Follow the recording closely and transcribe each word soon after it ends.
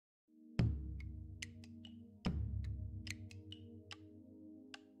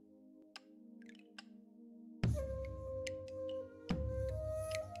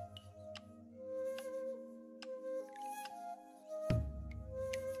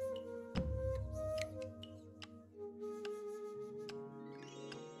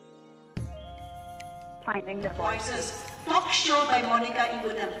Finding the Voices talk show by Monica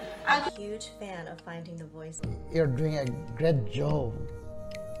Ibudam. I'm a huge fan of Finding the Voices. You're doing a great job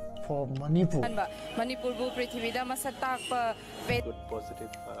for Manipur. Manipur bu prithivida masatak pa good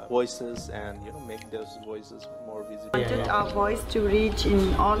positive voices and make those voices more visible. We wanted our voice to reach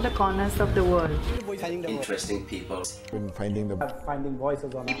in all the corners of the world. Interesting people. Finding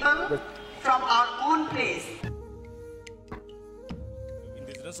voices on people from our own place.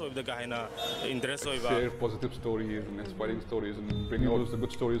 Share positive stories and inspiring stories and bring out the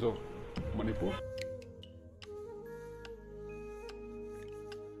good stories of Manipur.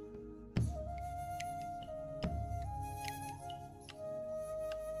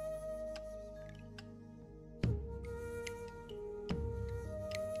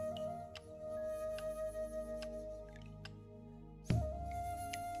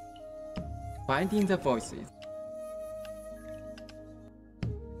 Finding the Voices.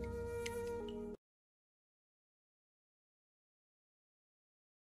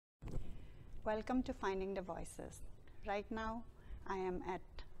 Welcome to Finding the Voices. Right now, I am at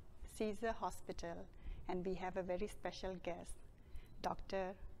Shija Hospital and we have a very special guest,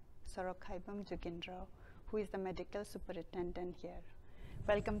 Dr. Sorokhaibam Jugindra, who is the medical superintendent here.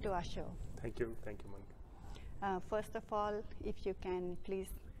 Welcome to our show. Thank you, Monica. First of all, if you can please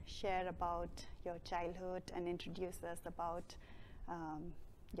share about your childhood and introduce us about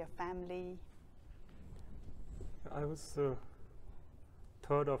your family. I was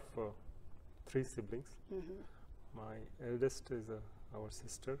third of 3 siblings. My eldest is our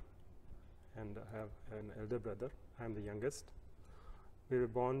sister, and I have an elder brother. I am the youngest. We were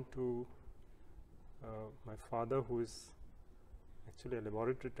born to my father, who is actually a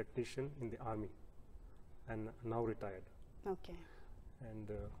laboratory technician in the army and now retired. Okay. And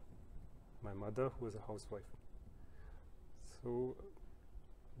my mother, who was a housewife. So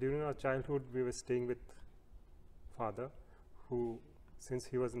during our childhood, we were staying with father, who, since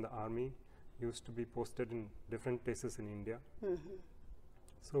he was in the army, used to be posted in different places in India.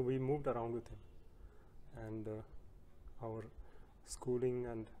 So we moved around with him, and our schooling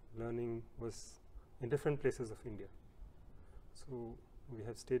and learning was in different places of India. So we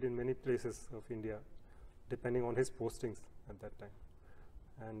have stayed in many places of India, depending on his postings at that time.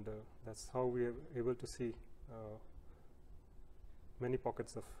 And that's how we are able to see many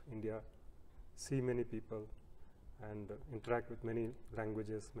pockets of India, see many people, and interact with many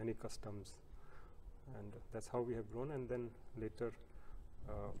languages, many customs. And that's how we have grown. And then later,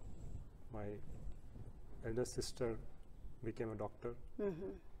 my elder sister became a doctor.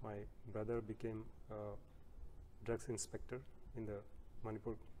 My brother became a drugs inspector in the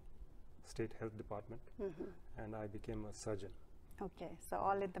Manipur State Health Department, and I became a surgeon. Okay, so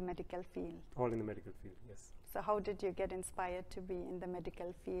all in the medical field. All in the medical field, yes. So how did you get inspired to be in the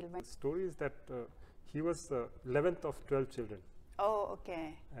medical field? The story is that he was 11th of 12 children. Oh,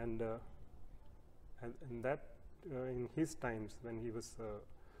 okay. And in that, in his times, when he was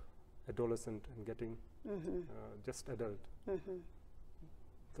adolescent and getting just adult,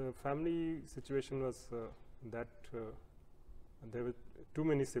 the family situation was that there were too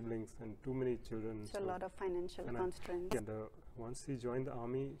many siblings and too many children. So a lot of financial constraints. And once he joined the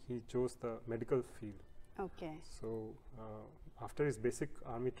army, he chose the medical field. Okay. So after his basic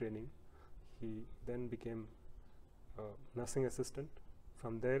army training, he then became a nursing assistant.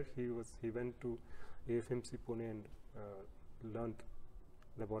 From there, he went to AFMC Pune and learned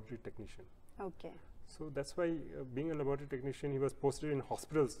laboratory technician. Okay. So that's why, being a laboratory technician, he was posted in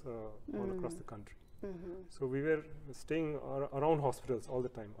hospitals all across the country. So we were staying around hospitals all the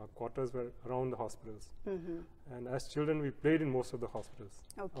time. Our quarters were around the hospitals. And as children, we played in most of the hospitals,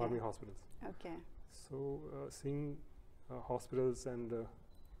 army hospitals. Okay. So seeing hospitals and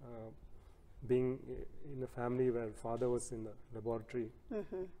being in a family where father was in the laboratory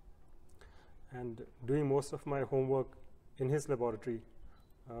and doing most of my homework in his laboratory,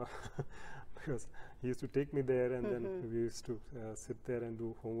 because he used to take me there, and then we used to sit there and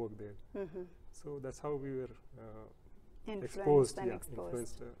do homework there. So that's how we were exposed.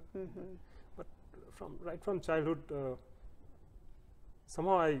 But right from childhood,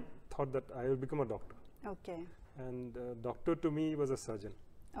 somehow I thought that I will become a doctor. Okay. And doctor to me was a surgeon.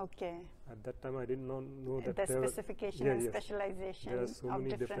 Okay. At that time, I did not know that the there specification and specialization. There are so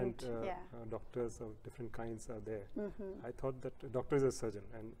many different doctors of different kinds are there. I thought that a doctor is a surgeon,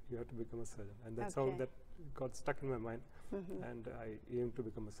 and you have to become a surgeon, and that's how that got stuck in my mind, and I aimed to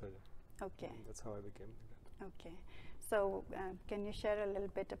become a surgeon. Okay. And that's how I became that. Okay. So can you share a little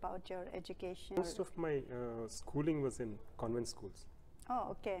bit about your education? Most of my schooling was in convent schools. Oh,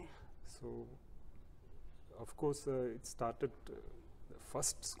 okay. So, of course, it started, the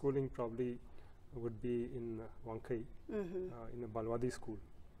first schooling probably would be in Wankai, in a Balwadi school.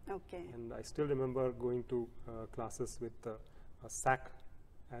 Okay. And I still remember going to classes with a sack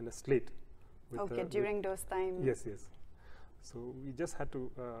and a slate. Okay, during those times. Yes, yes. So we just had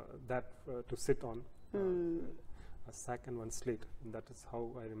to to sit on a sack and one slate. And that is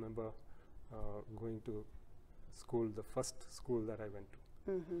how I remember going to school, the first school that I went to.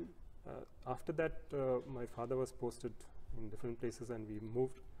 After that, my father was posted in different places and we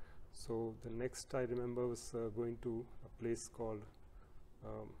moved. So the next I remember was going to a place called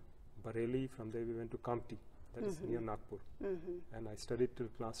Bareilly. From there we went to Kamptee, that is near Nagpur. And I studied till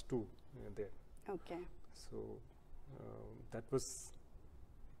class 2 there. Okay. So that was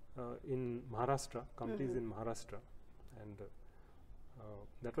in Maharashtra. Kamptee is in Maharashtra. And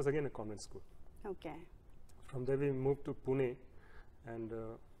that was again a convent school. Okay. From there we moved to Pune, and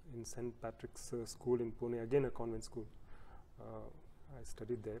in St. Patrick's School in Pune, again a convent school. I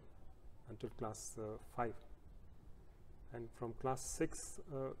studied there until class 5. And from class 6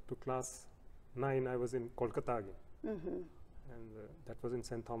 to class 9, I was in Kolkata again. And that was in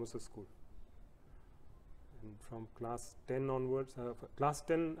St. Thomas's School. And from class 10 onwards, class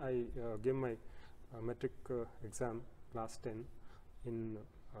 10, I gave my metric exam, class 10, in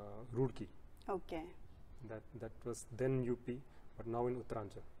Roorkee. Okay. That was then UP, but now in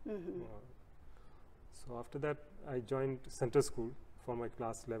Uttaranchal. So after that, I joined Center School for my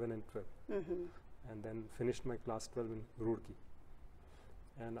class 11 and 12, and then finished my class 12 in Roorkee.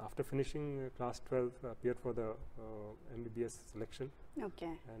 And after finishing class 12, appeared for the MBBS selection.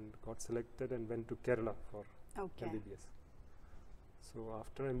 Okay. And got selected and went to Kerala for MBBS. So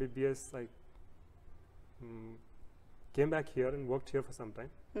after MBBS, I came back here and worked here for some time,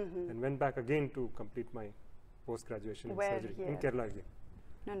 and went back again to complete my post-graduation in surgery in Kerala again.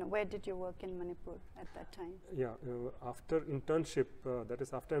 No, where did you work in Manipur at that time? Yeah, after internship, that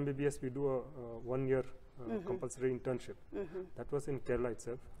is after MBBS, we do a 1-year compulsory internship. That was in Kerala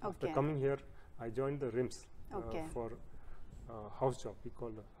itself. After coming here, I joined the RIMS for house job. We call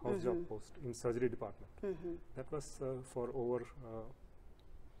the house job post in surgery department. That was for over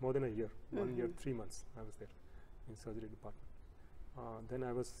more than a year, 1 year, 3 months I was there in surgery department. Then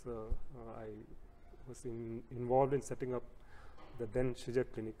I was involved in setting up the then Shija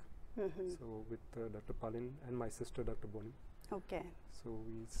clinic, so with Dr. Palin and my sister Dr. Boni. Okay. So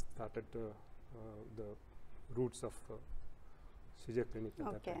we started the roots of Shija clinic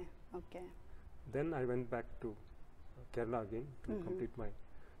at that time. Okay. Then I went back to Kerala again to complete my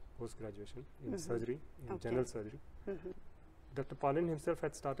post-graduation in surgery, in general surgery. Dr. Palin himself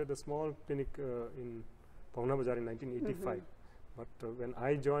had started a small clinic in Pauna Bazar in 1985, but when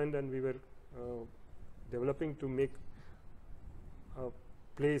I joined and we were developing to make a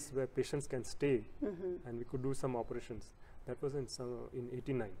place where patients can stay and we could do some operations, that was in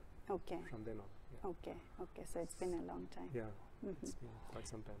 89. Okay. From then on. Yeah. Okay, so it's been a long time. Yeah, it's been quite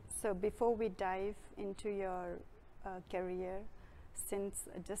some time. So before we dive into your career, since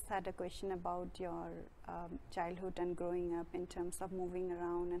I just had a question about your childhood and growing up in terms of moving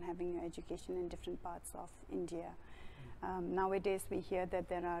around and having your education in different parts of India. Nowadays we hear that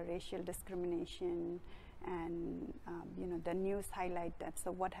there are racial discrimination and the news highlight that.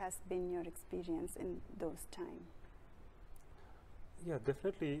 So what has been your experience in those times? Yeah,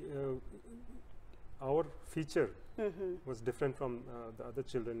 definitely our feature was different from the other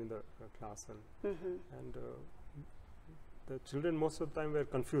children in the class, and the children most of the time were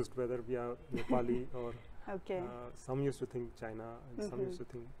confused whether we are Nepali or some used to think China and some used to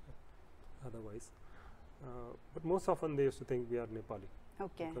think otherwise. But most often they used to think we are Nepali,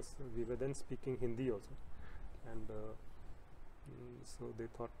 because we were then speaking Hindi also, and so they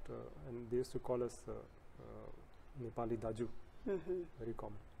thought, and they used to call us Nepali Daju, very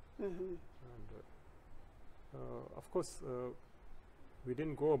common. And of course, we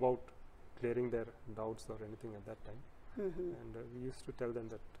didn't go about clearing their doubts or anything at that time, and we used to tell them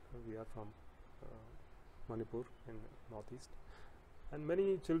that we are from Manipur in northeast, and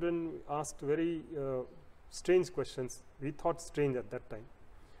many children asked very strange questions. We thought strange at that time.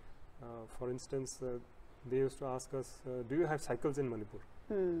 For instance, they used to ask us, do you have cycles in Manipur?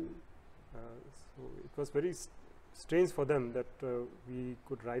 So it was very strange for them that we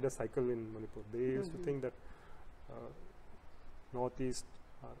could ride a cycle in Manipur. They used to think that northeast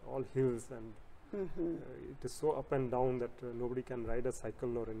are all hills, and it is so up and down that nobody can ride a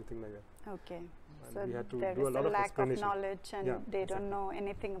cycle or anything like that. Okay. And So we had to there do a is lot a of lack of explanation. knowledge, and Yeah, they exactly. don't know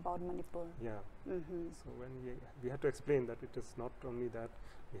anything about Manipur. Yeah. So when we had to explain that it is not only that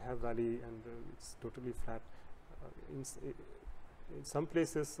we have valley and it's totally flat. In some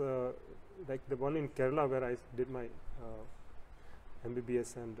places, like the one in Kerala where I did my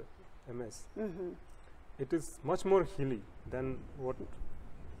MBBS and MS, it is much more hilly than what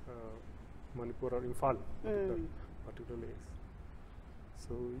Manipur or Imphal particularly is.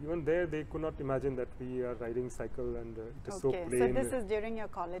 So even there, they could not imagine that we are riding cycle and it is so plain. So this is during your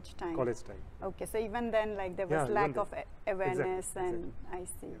college time? College time. Okay, so even then, like, there was lack of awareness, and I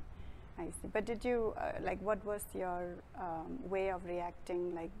see. Yeah. I see. But did you, like, what was your way of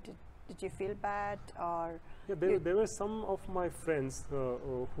reacting? Like, did you feel bad, or? Yeah, there were some of my friends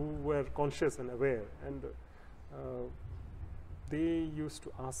who were conscious and aware, and they used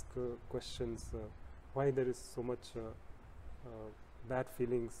to ask questions, why there is so much bad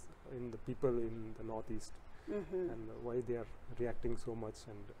feelings in the people in the Northeast, and why they are reacting so much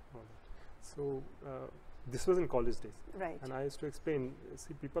and all that. So this was in college days, right? And I used to explain,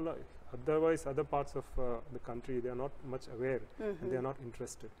 see, people are otherwise other parts of the country, they are not much aware and they are not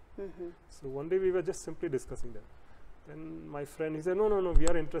interested. So one day we were just simply discussing that. Then my friend, he said, no, we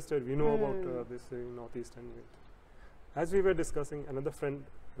are interested, we know about this Northeast. And as we were discussing, another friend,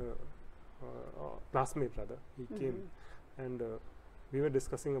 classmate rather, he came, and we were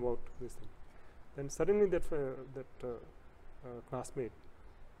discussing about this thing. Then suddenly that classmate,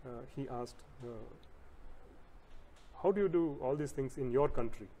 he asked, how do you do all these things in your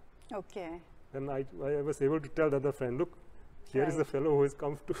country? Okay. Then I was able to tell the other friend, look, here is a fellow who has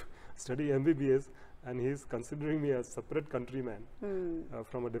come to study MBBS, and he is considering me a separate countryman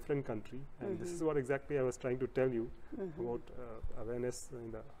from a different country. And this is what exactly I was trying to tell you about awareness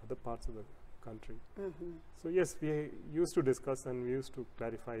in the other parts of the country. So yes, we used to discuss and we used to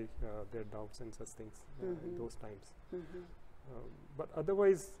clarify their doubts and such things in those times. But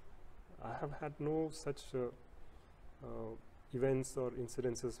otherwise, I have had no such events or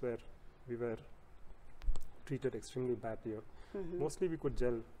incidences where we were treated extremely badly. Mostly we could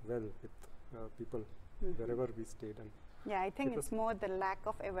gel well with people wherever we stayed. And yeah, I think it's more the lack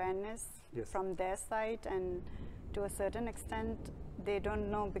of awareness from their side, and to a certain extent they don't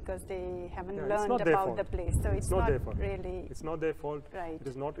know because they haven't learned about the place. So it's not their fault. Really. It's not their fault. Right. It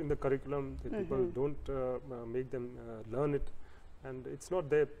is not in the curriculum. The people don't make them learn it, and it's not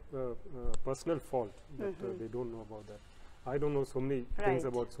their personal fault that they don't know about that. I don't know so many things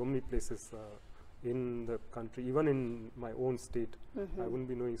about so many places in the country, even in my own state. I wouldn't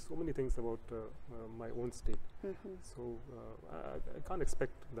be knowing so many things about my own state. So I can't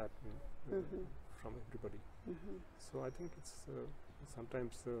expect that from everybody. So I think it's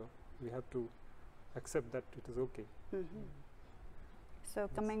sometimes we have to accept that it is okay. So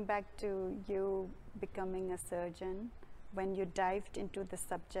coming back to you becoming a surgeon, when you dived into the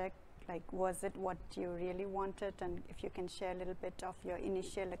subject, like, was it what you really wanted? And if you can share a little bit of your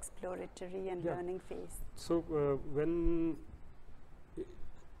initial exploratory and learning phase. So when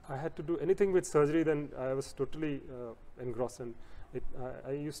I had to do anything with surgery, then I was totally engrossed, and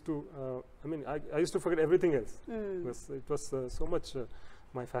I used to, I used to forget everything else. It was so much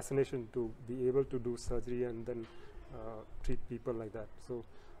my fascination to be able to do surgery and then treat people like that. So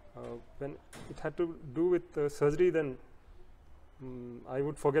when it had to do with surgery, then I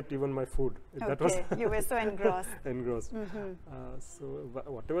would forget even my food. That was you were so engrossed. Engrossed. So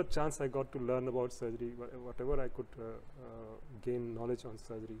whatever chance I got to learn about surgery, whatever I could gain knowledge on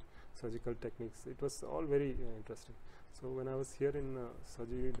surgery, surgical techniques, it was all very interesting. So when I was here in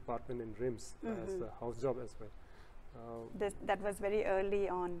surgery department in RIMS as a house job as well. That was very early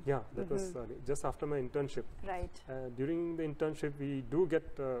on. Yeah, that was just after my internship. Right. During the internship, we do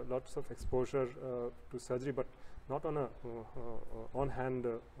get lots of exposure to surgery, but not on a on-hand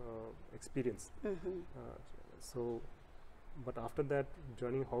experience. But after that,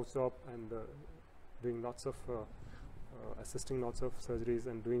 joining house job and doing lots of assisting lots of surgeries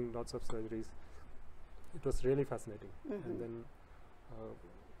and doing lots of surgeries, it was really fascinating. And then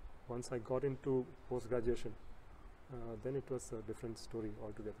once I got into post-graduation, then it was a different story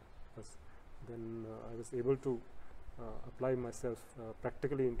altogether, because then I was able to apply myself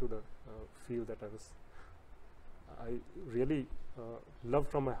practically into the field that I really love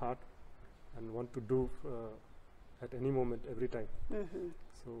from my heart and want to do at any moment, every time.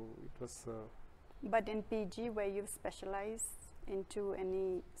 So it was. But in PG, where you specialized into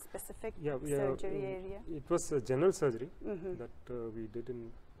any specific surgery area? It was general surgery that we did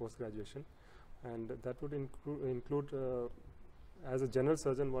in post-graduation, and that would include as a general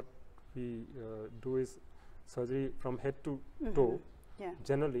surgeon, what we do is surgery from head to toe,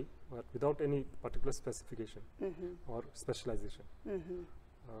 generally, but without any particular specification or specialization.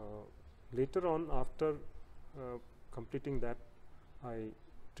 Later on, after completing that, I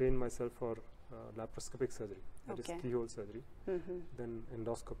trained myself for laparoscopic surgery, that is keyhole surgery, then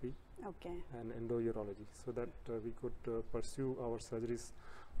endoscopy and endo-urology, so that we could pursue our surgeries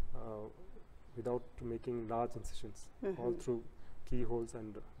without making large incisions, all through keyholes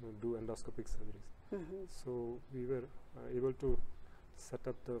and do endoscopic surgeries. So we were able to set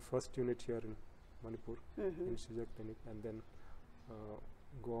up the first unit here in Manipur in Shija clinic, and then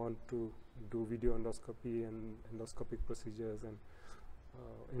go on to do video endoscopy and endoscopic procedures and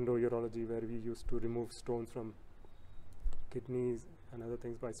endo-urology, where we used to remove stones from kidneys and other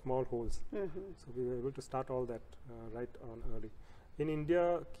things by small holes. So we were able to start all that right on early. In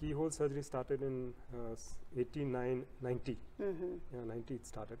India, keyhole surgery started in 89, 90. 90 it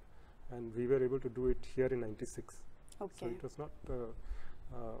started, and we were able to do it here in 96. Okay. So it was not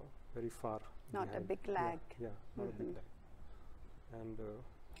very far. Not behind. a big lag. Yeah, not a big lag. And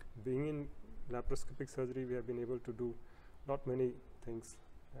being in laparoscopic surgery, we have been able to do not many things.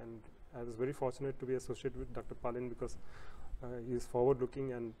 And I was very fortunate to be associated with Dr. Palin, because he is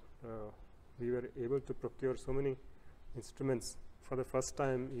forward-looking, and we were able to procure so many instruments for the first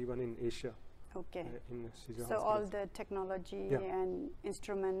time even in Asia. Okay. In Shija so all the technology and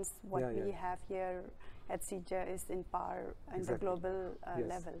instruments what we have here at Shija is in par in the global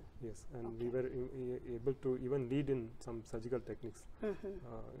level. Yes, and we were able to even lead in some surgical techniques,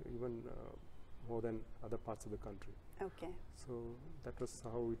 even more than other parts of the country. Okay. So that was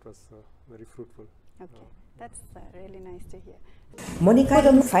how it was very fruitful. Okay, that's really nice to hear.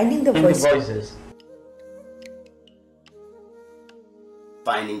 Monica, Finding the Voices.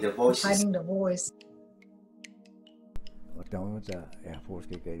 Finding the Voices. Finding the Voice.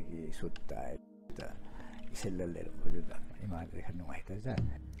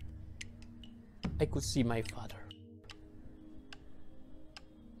 I could see my father.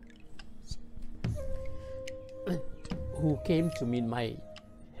 Who came to meet my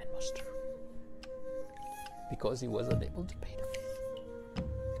headmaster because he wasn't able to pay the fee.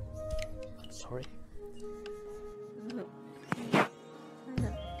 I'm sorry.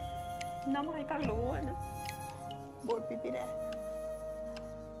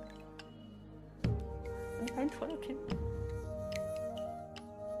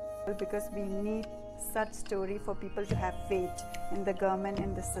 Because we need such story for people to have faith in the government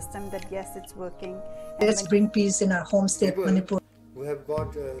and the system that yes, it's working. Let's bring peace in our home state, Manipur. Who have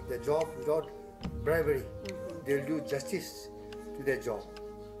got the job without bribery, they will do justice to their job,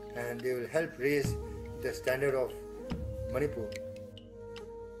 and they will help raise the standard of Manipur.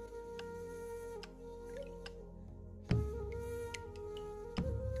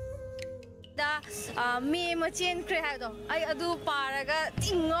 Me machine creado. I adu paraga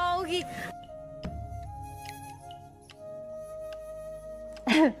tingogi.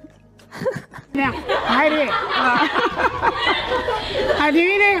 Now,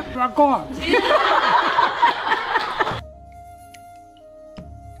 adivine, Paco.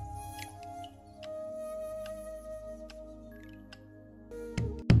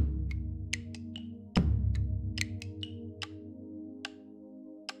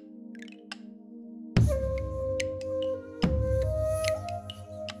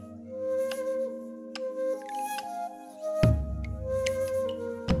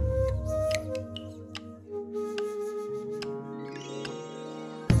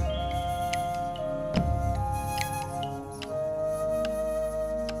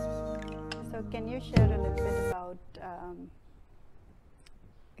 Can you share a little bit about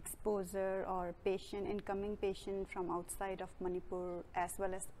exposure or incoming patient from outside of Manipur as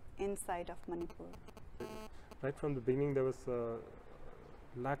well as inside of Manipur? Right from the beginning, there was a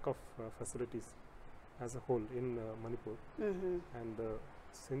lack of facilities as a whole in Manipur, and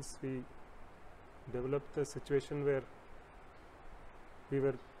since we developed a situation where we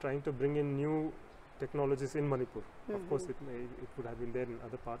were trying to bring in new technologies in Manipur. Of course, it would have been there in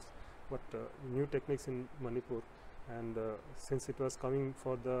other parts, but new techniques in Manipur, and since it was coming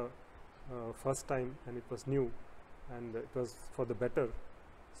for the first time and it was new and it was for the better,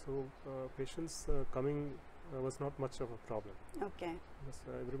 so patients coming was not much of a problem. Okay. Because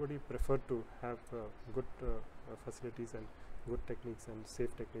everybody preferred to have good facilities and good techniques and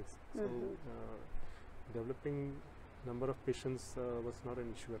safe techniques. So developing number of patients was not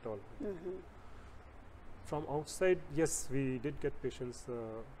an issue at all. From outside, yes, we did get patients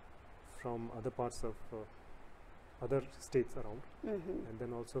from other parts of other states around, and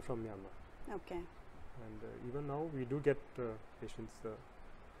then also from Myanmar. Okay. And even now we do get patients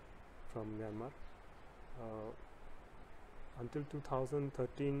from Myanmar. Until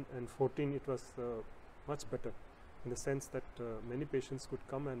 2013 and 14, it was much better in the sense that many patients could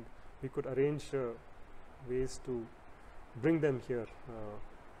come and we could arrange ways to bring them here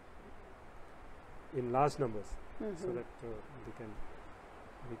in large numbers, so that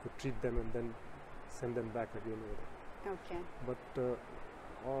we could treat them and then send them back again over there. Okay. But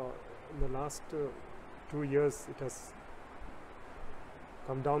in the last 2 years it has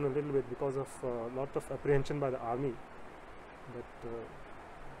come down a little bit because of a lot of apprehension by the army. That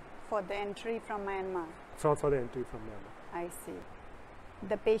for the entry from Myanmar. For the entry from Myanmar. I see.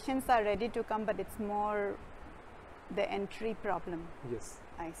 The patients are ready to come, but it's more the entry problem. Yes.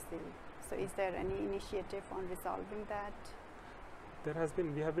 I see. So is there any initiative on resolving that? There has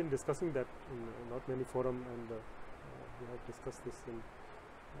been, we have been discussing that in not many forum, and we have discussed this in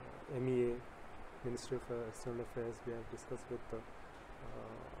MEA, Ministry of External Affairs. We have discussed with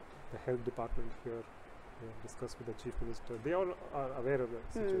the health department here. We have discussed with the Chief Minister. They all are aware of the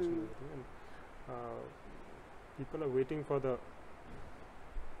situation, and people are waiting for the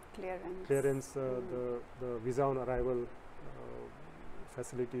clearance, the visa on arrival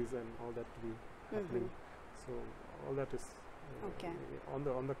facilities and all that to be happening. So all that is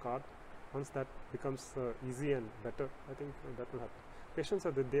on the card. Once that becomes easy and better, I think that will happen. Patients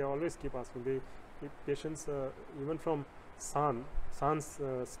are they always keep asking. Patients even from San's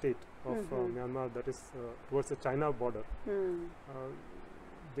state of Myanmar, that is towards the China border.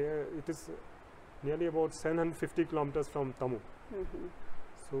 There it is nearly about 750 kilometers from Tamu.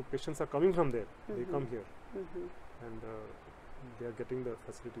 So patients are coming from there. They come here, and they are getting the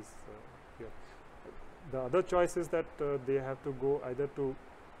facilities here. The other choice is that they have to go either to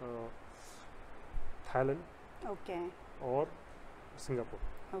Thailand or Singapore.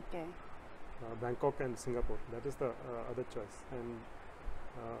 Bangkok and Singapore. That is the other choice. And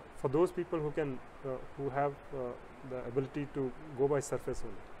for those people who have the ability to go by surface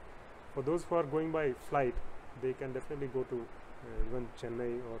only, for those who are going by flight, they can definitely go to even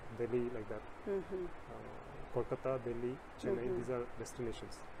Chennai or Delhi, like that. Kolkata, Delhi, Chennai, these are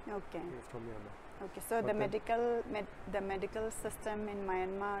destinations from Myanmar. So the medical system in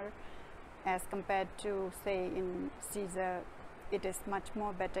Myanmar, as compared to say in Shija, it is much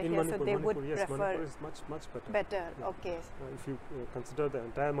more better in here. Manipur, so they Manipur, would yes, prefer Manipur is much better. Yeah. If you consider the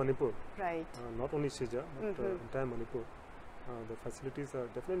entire Manipur, right? Not only Shija, but entire Manipur, the facilities are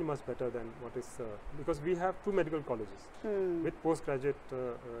definitely much better than what is because we have 2 medical colleges with postgraduate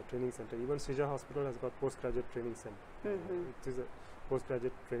training center. Even Shija Hospital has got postgraduate training center. It is a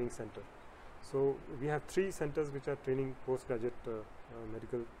postgraduate training center. So we have 3 centers which are training postgraduate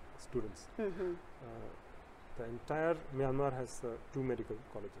medical students. The entire Myanmar has 2 medical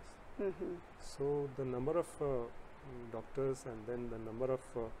colleges. So the number of doctors and then the number of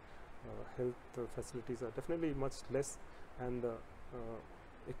health facilities are definitely much less, and the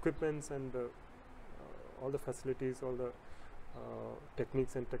equipments and all the facilities, all the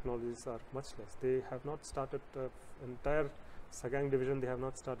techniques and technologies are much less. They have not started entire Sagang division. They have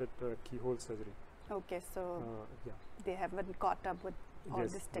not started keyhole surgery. So they haven't caught up with all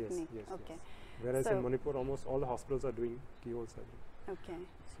this technique. Yes. Whereas in Manipur, almost all the hospitals are doing keyhole surgery.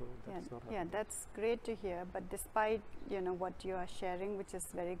 So that's not happening. That's great to hear. But despite what you are sharing, which is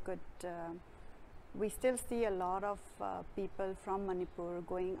very good, we still see a lot of people from Manipur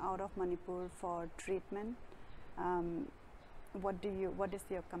going out of Manipur for treatment. What is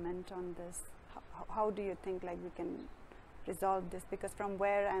your comment on this? How do you think we can resolve this? Because from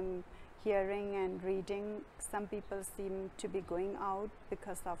where I'm hearing and reading, some people seem to be going out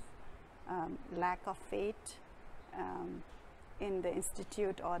because of lack of faith in the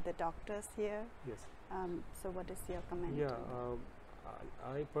institute or the doctors here. Yes. So what is your comment?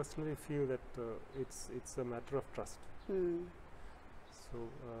 I personally feel that it's a matter of trust. So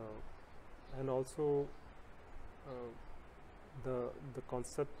and also the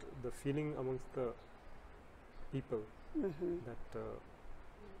concept, the feeling amongst the people that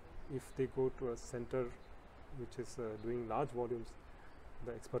if they go to a center which is doing large volumes,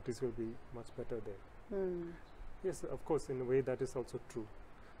 the expertise will be much better there. Yes, of course, in a way that is also true,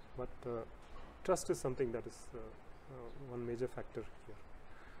 but trust is something that is one major factor here.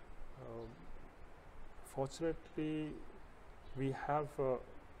 Fortunately, we have a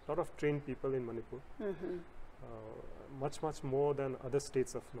lot of trained people in Manipur, much more than other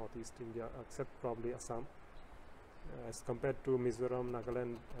states of Northeast India, except probably Assam. As compared to Mizoram,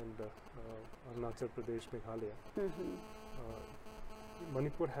 Nagaland and Arunachal Pradesh, Meghalaya,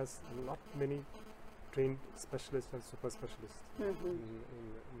 Manipur has not many trained specialists and super specialists in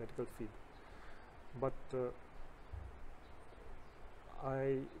medical field. But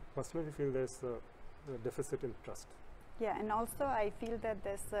I personally feel there's a deficit in trust. Yeah, and also I feel that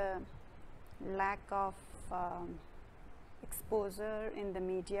there's a lack of exposure in the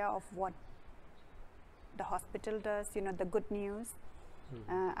media of what the hospital does, the good news.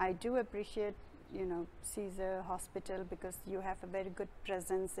 I do appreciate, Caesar Hospital, because you have a very good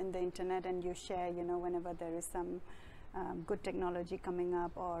presence in the internet and you share, whenever there is some good technology coming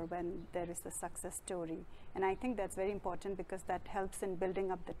up or when there is a success story. And I think that's very important because that helps in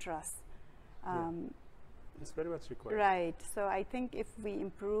building up the trust. It's very much required. Right. So I think if we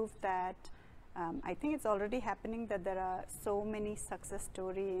improve that, I think it's already happening that there are so many success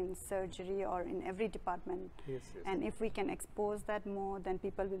stories in surgery or in every department. Yes, yes. And if we can expose that more, then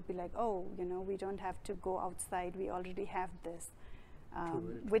people will be like, oh, you know, we don't have to go outside. We already have this.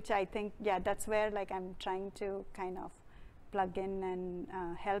 Which I think, yeah, that's where like I'm trying to kind of plug in and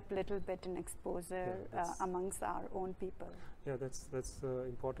help a little bit in exposure amongst our own people. Yeah, that's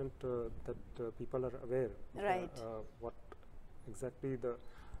important that people are aware right. What exactly the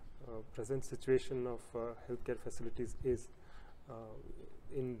present situation of healthcare facilities is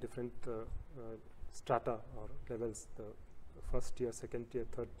in different strata or levels, the first tier, second tier,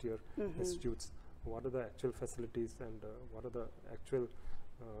 third tier institutes. What are the actual facilities and what are the actual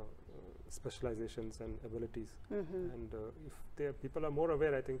specializations and abilities? And if people are more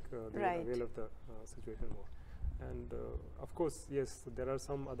aware, I think they will avail of the situation more. And of course, yes, there are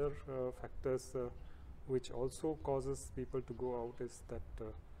some other factors which also causes people to go out, is that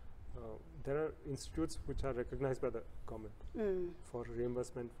there are institutes which are recognized by the government for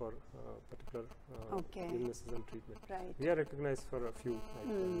reimbursement for particular illnesses and treatment. Right. We are recognized for a few,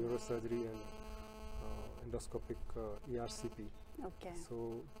 like neurosurgery and endoscopic ERCP. Okay.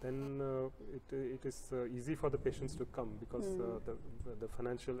 So then it is easy for the patients to come because the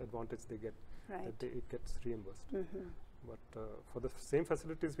financial advantage they get, that it gets reimbursed. But for the same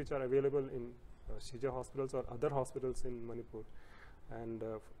facilities which are available in Shija hospitals or other hospitals in Manipur and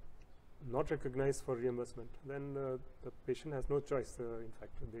not recognized for reimbursement, then the patient has no choice. In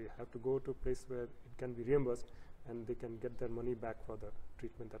fact, they have to go to a place where it can be reimbursed and they can get their money back for the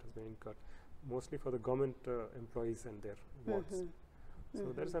treatment that has been incurred. Mostly for the government employees and their wards. So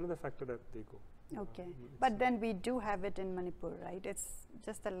there is another factor that they go. Okay. But then we do have it in Manipur, right? It's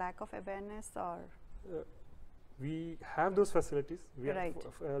just a lack of awareness, or? We have those facilities. We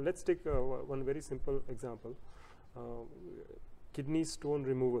let's take one very simple example. Kidney stone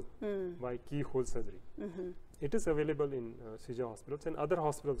removal by keyhole surgery. It is available in Shija hospitals and other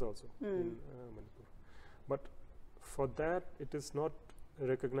hospitals also in Manipur. But for that, it is not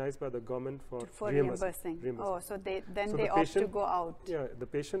recognized by the government for reimbursing. Oh, so they opt to go out. Yeah, the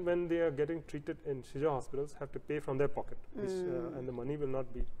patient, when they are getting treated in Shija hospitals, have to pay from their pocket, which, and the money will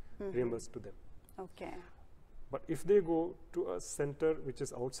not be reimbursed to them. Okay. But if they go to a center which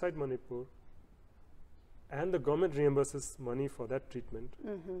is outside Manipur, and the government reimburses money for that treatment,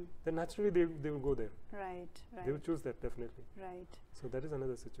 then naturally they will go there. Right, right. They will choose that, definitely. Right. So that is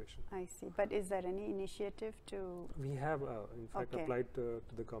another situation. I see. But is there any initiative to? We have, in fact, applied to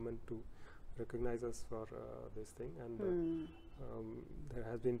the government to recognize us for this thing, and there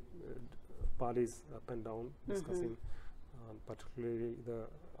has been parties up and down discussing particularly the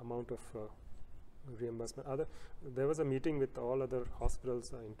amount of reimbursement. There was a meeting with all other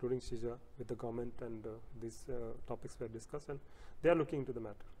hospitals, including Shija, with the government, and these topics were discussed, and they are looking into the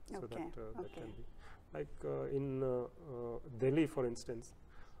matter. So that can be. Like in Delhi, for instance,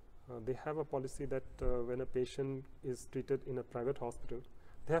 they have a policy that when a patient is treated in a private hospital,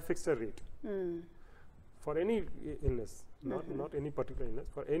 they have fixed a rate for any illness, not any particular illness,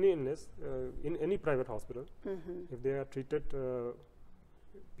 for any illness in any private hospital. If they are treated,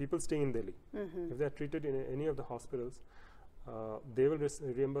 people staying in Delhi, if they are treated in any of the hospitals, they will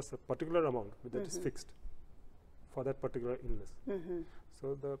reimburse a particular amount that is fixed for that particular illness.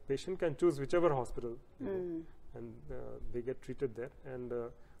 So the patient can choose whichever hospital, and they get treated there, and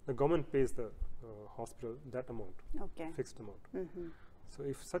the government pays the hospital that amount, fixed amount. So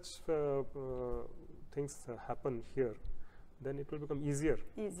if such things happen here, then it will become easier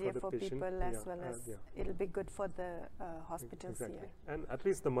for the patient. People as well as it will be good for the hospitals here. And at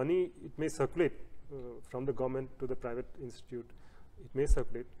least the money, it may circulate from the government to the private institute. It may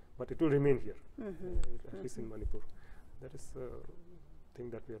circulate, but it will remain here, at least in Manipur. That is thing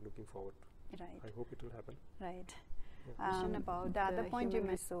that we are looking forward to. Right. I hope it will happen. Right. About the other point, you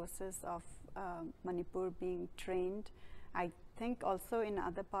mentioned resources of Manipur being trained. I think also in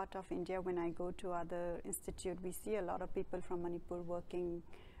other part of India, when I go to other institute, we see a lot of people from Manipur working,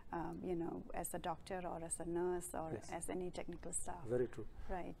 you know, as a doctor or as a nurse or as any technical staff. Very true.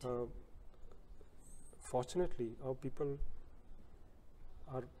 Right. Fortunately, our people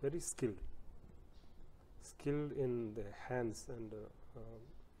are very skilled in their hands, and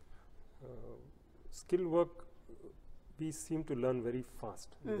skill work we seem to learn very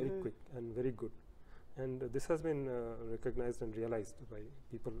fast, very quick and very good. And this has been recognized and realized by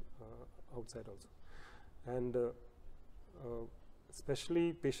people outside also. And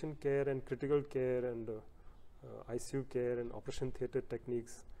especially patient care and critical care and ICU care and operation theatre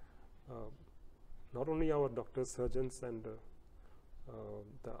techniques, not only our doctors, surgeons and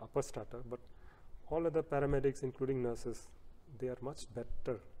the upper strata, but all other paramedics including nurses, they are much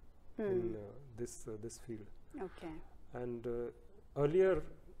better in this field. Okay. And earlier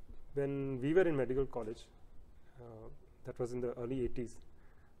when we were in medical college, that was in the early 80s,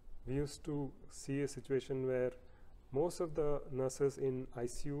 we used to see a situation where most of the nurses in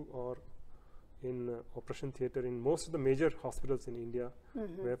ICU or in operation theatre in most of the major hospitals in India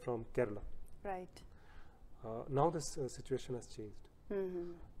were from Kerala. Right. Now this situation has changed.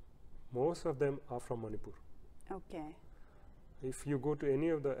 Most of them are from Manipur. Okay. If you go to any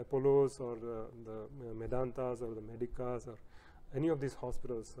of the Apollos or the Medantas or the Medicas or any of these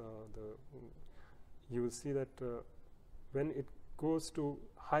hospitals, you will see that when it goes to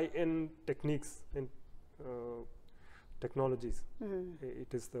high-end techniques and technologies,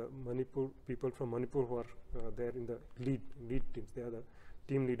 it is the Manipur people from Manipur who are there in the lead teams. They are the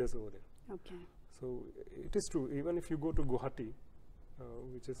team leaders over there. Okay. So it is true. Even if you go to Guwahati,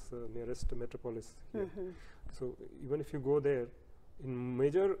 which is nearest metropolis here, so even if you go there, in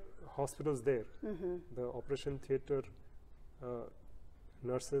major hospitals there, the operation theatre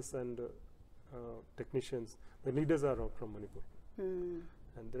nurses and technicians, the leaders are from Manipur,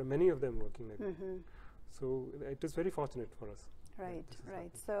 and there are many of them working like that. So it is very fortunate for us. Right,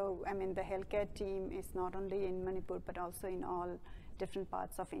 right. So I mean, the healthcare team is not only in Manipur but also in all different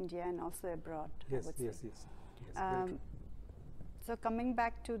parts of India and also abroad. Yes, yes. So coming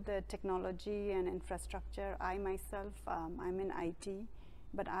back to the technology and infrastructure, I myself, I'm in IT,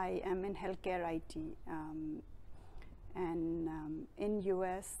 but I am in healthcare IT. And in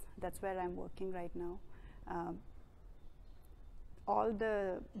US, that's where I'm working right now. All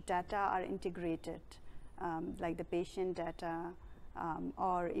the data are integrated, like the patient data,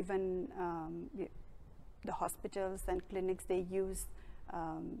 or even the hospitals and clinics, they use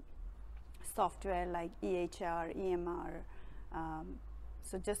software like EHR, EMR.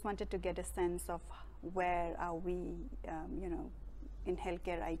 So just wanted to get a sense of where are we, in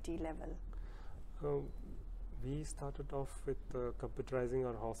healthcare IT level. We started off with computerizing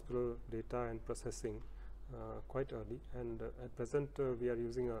our hospital data and processing quite early, and at present we are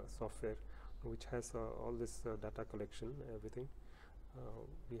using a software which has all this data collection, everything.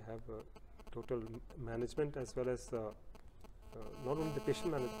 We have total management as well as not only the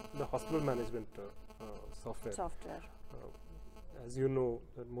patient management, the hospital management software. As you know,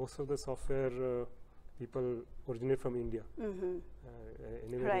 that most of the software people originate from India,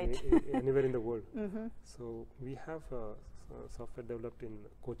 anywhere in the world. So we have software developed in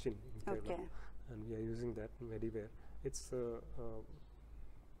Cochin, in Kerala, and we are using that very well. It's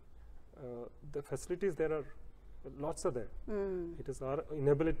the facilities there are lots of there. It is our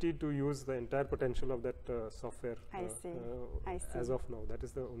inability to use the entire potential of that software as of now. That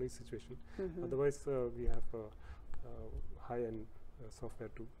is the only situation. Otherwise, we have high-end software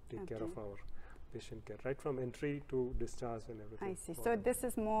to take care of our patient care, right from entry to discharge and everything. I see. So this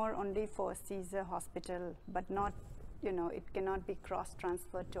is more only for Caesar Hospital, but not, it cannot be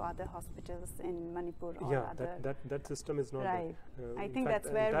cross-transferred to other hospitals in Manipur or other. that system is not right. there. I think that's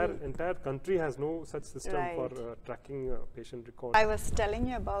where entire country has no such system for tracking patient records. I was telling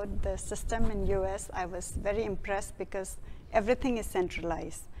you about the system in US. I was very impressed because everything is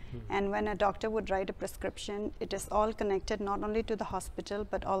centralized. And when a doctor would write a prescription, it is all connected not only to the hospital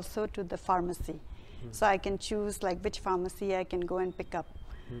but also to the pharmacy. So I can choose like which pharmacy I can go and pick up.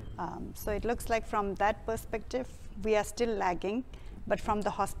 So it looks like from that perspective, we are still lagging, but from the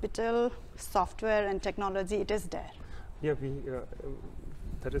hospital software and technology, it is there. Yeah,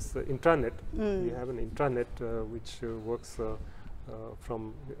 that is intranet. We have an intranet which works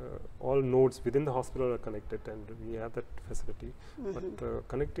from all nodes within the hospital are connected, and we have that facility. But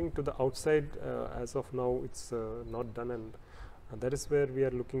connecting to the outside, as of now, it's not done, and that is where we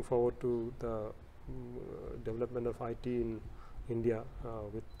are looking forward to the development of IT in India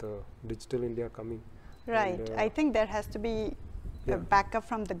with Digital India coming. Right. And, I think there has to be a backup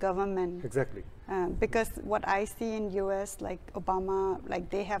from the government. Exactly. Because what I see in US, like Obama, like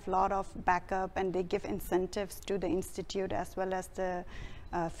they have a lot of backup and they give incentives to the institute as well as the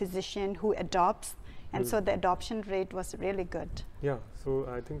physician who adopts. And so the adoption rate was really good. Yeah, so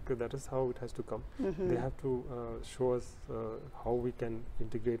I think that is how it has to come. They have to show us how we can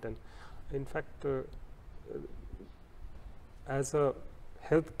integrate, and in fact, as a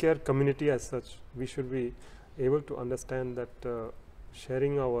healthcare community as such, we should be able to understand that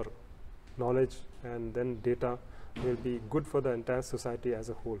sharing our knowledge and then data will be good for the entire society as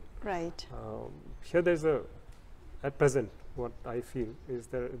a whole. Right. Here there is at present, what I feel is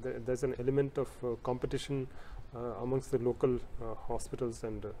there's an element of competition amongst the local hospitals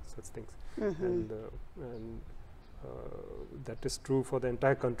and such things, and that is true for the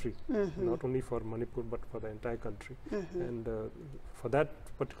entire country, not only for Manipur but for the entire country. And for that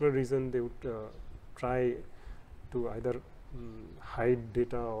particular reason, they would try to either hide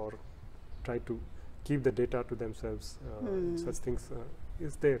data or try to keep the data to themselves. Such things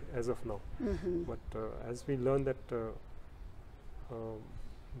is there as of now, but as we learn that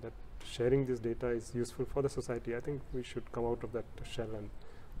that sharing this data is useful for the society, I think we should come out of that shell and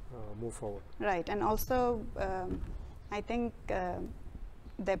move forward. Right, and also I think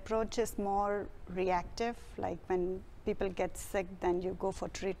the approach is more reactive, like when people get sick, then you go for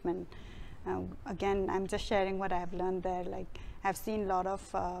treatment. Again, I'm just sharing what I've learned there. Like, I've seen a lot of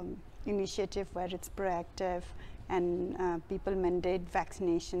initiative where it's proactive, and people mandate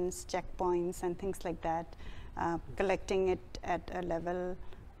vaccinations, checkpoints, and things like that, collecting it at a level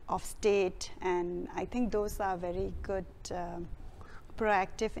of state. And I think those are very good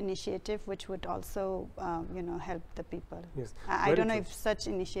proactive initiative, which would also help the people. Yes, I don't know if such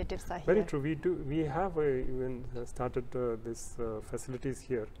initiatives are very here. true. We have even started this facilities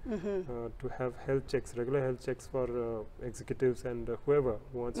here to have health checks, regular health checks for executives and whoever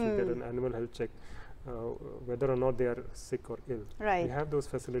wants to get an annual health check, whether or not they are sick or ill. Right. We have those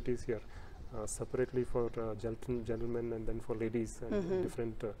facilities here separately for gentlemen and then for ladies, and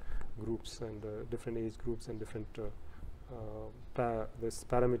different groups and different age groups and different there's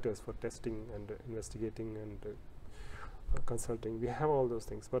parameters for testing and investigating and consulting. We have all those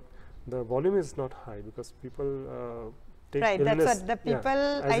things, but the volume is not high because people take illness. That's what the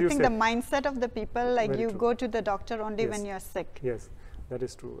people, I think the mindset of the people, like you go to the doctor only when you're sick. Yes, that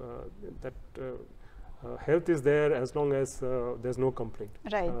is true. Health is there as long as there's no complaint.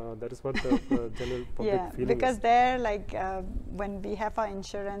 Right. That is what the general public feeling because is. there, like when we have our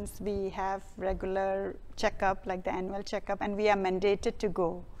insurance, we have regular checkup, like the annual checkup, and we are mandated to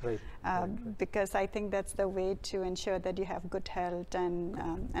go. Right. Because I think that's the way to ensure that you have good health,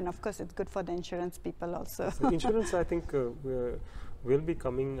 and of course it's good for the insurance people also. So insurance, I think, will be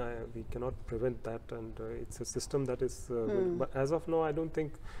coming. We cannot prevent that, and it's a system that is good. But as of now, I don't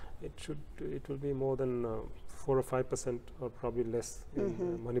think it will be more than 4 or 5% or probably less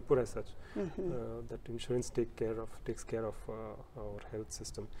in Manipur as such. That insurance takes care of our health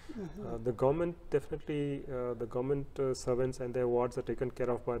system. The government definitely, the government servants and their wards are taken care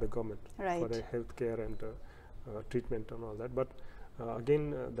of by the government for their health care and treatment and all that. But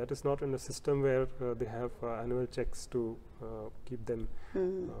again, that is not in a system where they have annual checks to keep them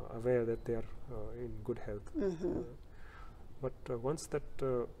aware that they are in good health. But once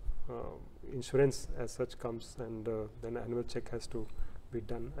that insurance as such comes, and then annual check has to be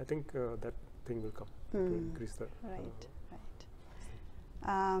done, I think that thing will come to increase the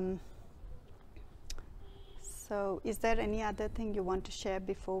So is there any other thing you want to share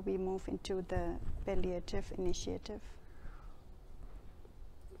before we move into the palliative initiative?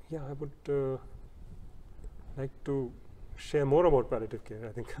 Yeah, I would like to share more about palliative care.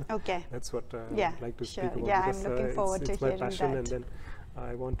 I think that's what I'd like to speak about. Yeah, I'm looking forward to hearing it's my passion, that. and then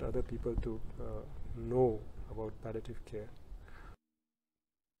I want other people to know about palliative care.